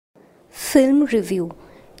Film review.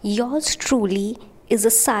 Yours truly is a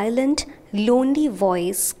silent, lonely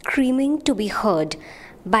voice screaming to be heard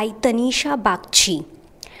by Tanisha Bakchi.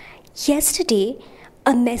 Yesterday,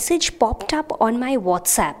 a message popped up on my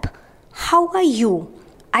WhatsApp. How are you?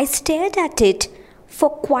 I stared at it for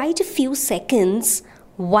quite a few seconds,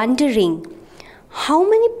 wondering how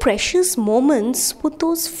many precious moments would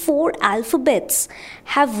those 4 alphabets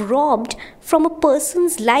have robbed from a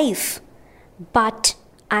person's life? But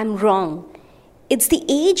I'm wrong. It's the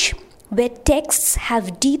age where texts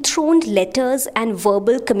have dethroned letters and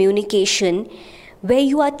verbal communication, where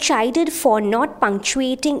you are chided for not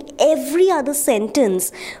punctuating every other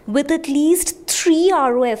sentence with at least 3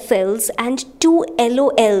 ROFLs and 2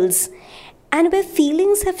 LOLs, and where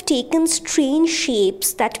feelings have taken strange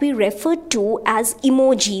shapes that we refer to as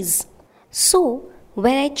emojis. So,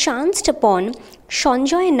 when I chanced upon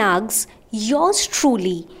Sanjay Nag's Yours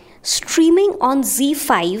Truly streaming on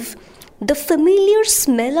ZEE5, the familiar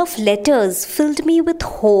smell of letters filled me with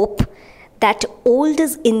hope that old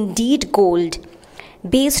is indeed gold.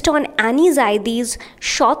 Based on Annie Zaidi's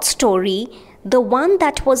short story, the one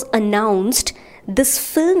that was announced, this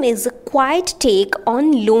film is a quiet take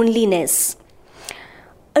on loneliness.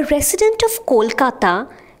 A resident of Kolkata,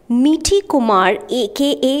 Meethi Kumar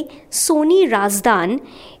aka Soni Razdan,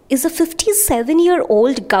 is a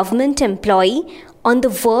 57-year-old government employee on the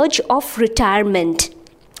verge of retirement.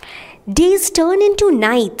 Days turn into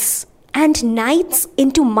nights and nights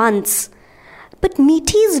into months. But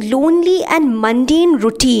Meethi's lonely and mundane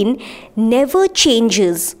routine never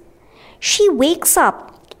changes. She wakes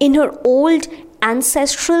up in her old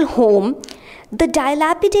ancestral home. The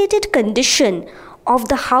dilapidated condition of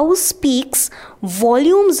the house speaks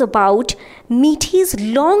volumes about Meethi's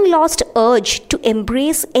long-lost urge to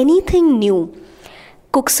embrace anything new,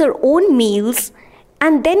 cooks her own meals,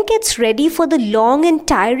 and then gets ready for the long and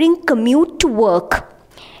tiring commute to work.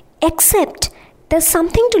 Except there's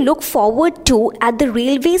something to look forward to at the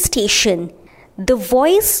railway station, the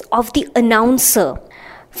voice of the announcer.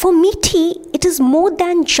 For Meethi, it is more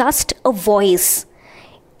than just a voice.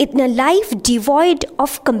 In a life devoid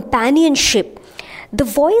of companionship, the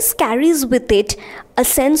voice carries with it a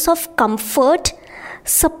sense of comfort,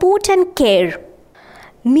 support and care.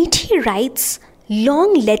 Meethi writes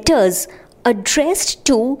long letters addressed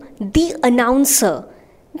to the announcer.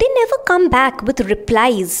 They never come back with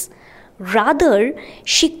replies. Rather,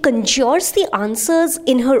 she conjures the answers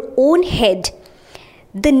in her own head.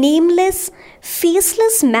 The nameless,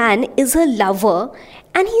 faceless man is her lover,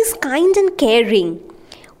 and he is kind and caring.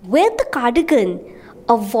 Wear the cardigan.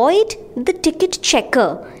 Avoid the ticket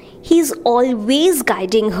checker. He is always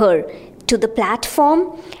guiding her to the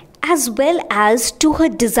platform as well as to her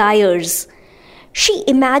desires. She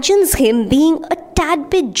imagines him being a tad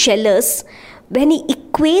bit jealous when he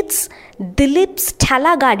equates Dilip's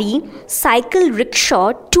Thalagari cycle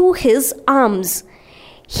rickshaw to his arms.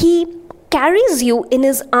 He carries you in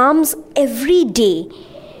his arms every day.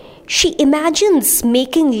 She imagines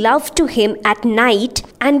making love to him at night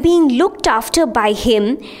and being looked after by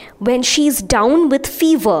him when she is down with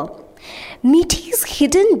fever. Meethi's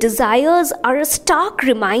hidden desires are a stark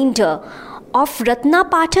reminder of Ratna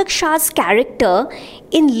Pathak Shah's character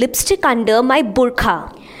in Lipstick Under My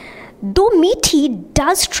Burqa. Though Meethi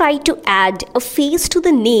does try to add a face to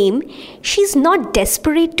the name, she's not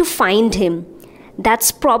desperate to find him.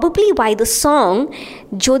 That's probably why the song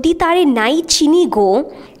Jodi Tare Nai Chini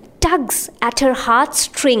Go tugs at her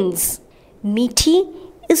heartstrings. Meethi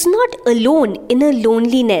is not alone in her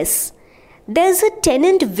loneliness. There's a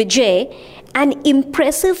tenant Vijay and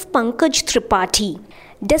impressive Pankaj Tripathi.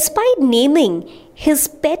 Despite naming his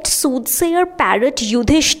pet soothsayer parrot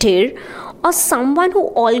Yudhishthir or someone who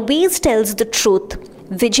always tells the truth,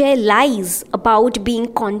 Vijay lies about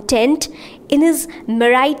being content in his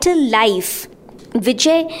marital life.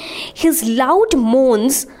 Vijay, his loud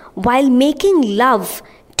moans while making love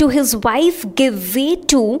to his wife give way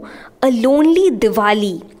to a lonely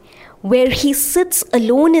Diwali, where he sits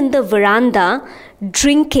alone in the veranda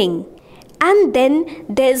drinking. And then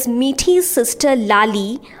there's Meethi's sister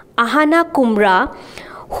Lali, Ahana Kumra,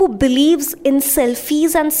 who believes in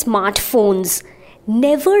selfies and smartphones,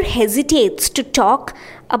 never hesitates to talk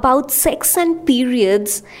about sex and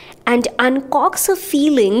periods, and uncocks her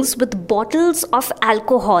feelings with bottles of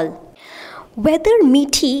alcohol. Whether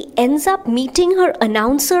Meethi ends up meeting her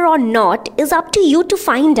announcer or not is up to you to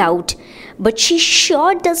find out, but she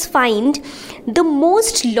sure does find the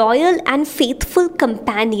most loyal and faithful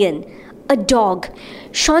companion, a dog.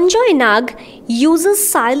 Sanjay Nag uses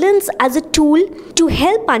silence as a tool to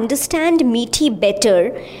help understand Meethi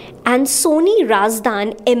better, and Soni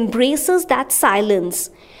Razdan embraces that silence.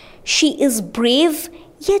 She is brave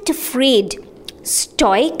yet afraid,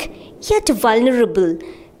 stoic yet vulnerable,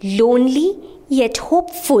 lonely yet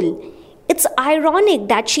hopeful. It's ironic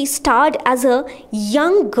that she starred as a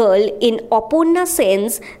young girl in Aparna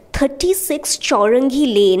Sen's 36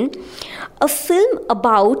 Chaurangi Lane, a film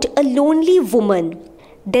about a lonely woman.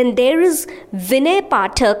 Then there is Vinay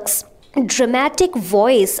Pathak's dramatic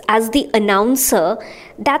voice as the announcer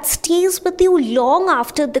that stays with you long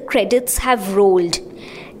after the credits have rolled.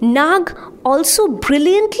 Nag also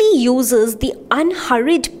brilliantly uses the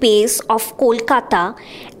unhurried pace of Kolkata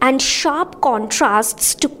and sharp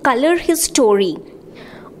contrasts to color his story.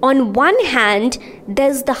 On one hand,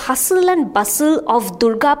 there's the hustle and bustle of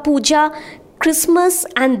Durga Puja, Christmas,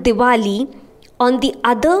 and Diwali. On the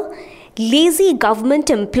other, lazy government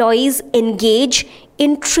employees engage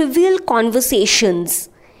in trivial conversations.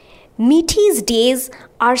 Meethi's days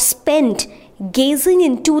are spent gazing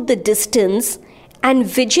into the distance, and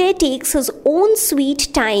Vijay takes his own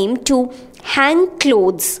sweet time to hang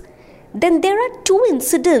clothes. Then there are two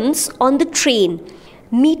incidents on the train.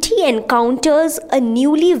 Meethi encounters a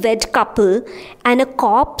newlywed couple and a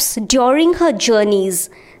corpse during her journeys,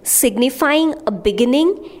 signifying a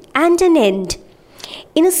beginning and an end.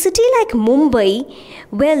 In a city like Mumbai,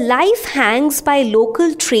 where life hangs by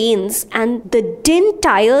local trains and the din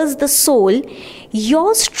tires the soul,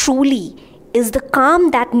 yours truly is the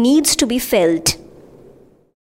calm that needs to be felt.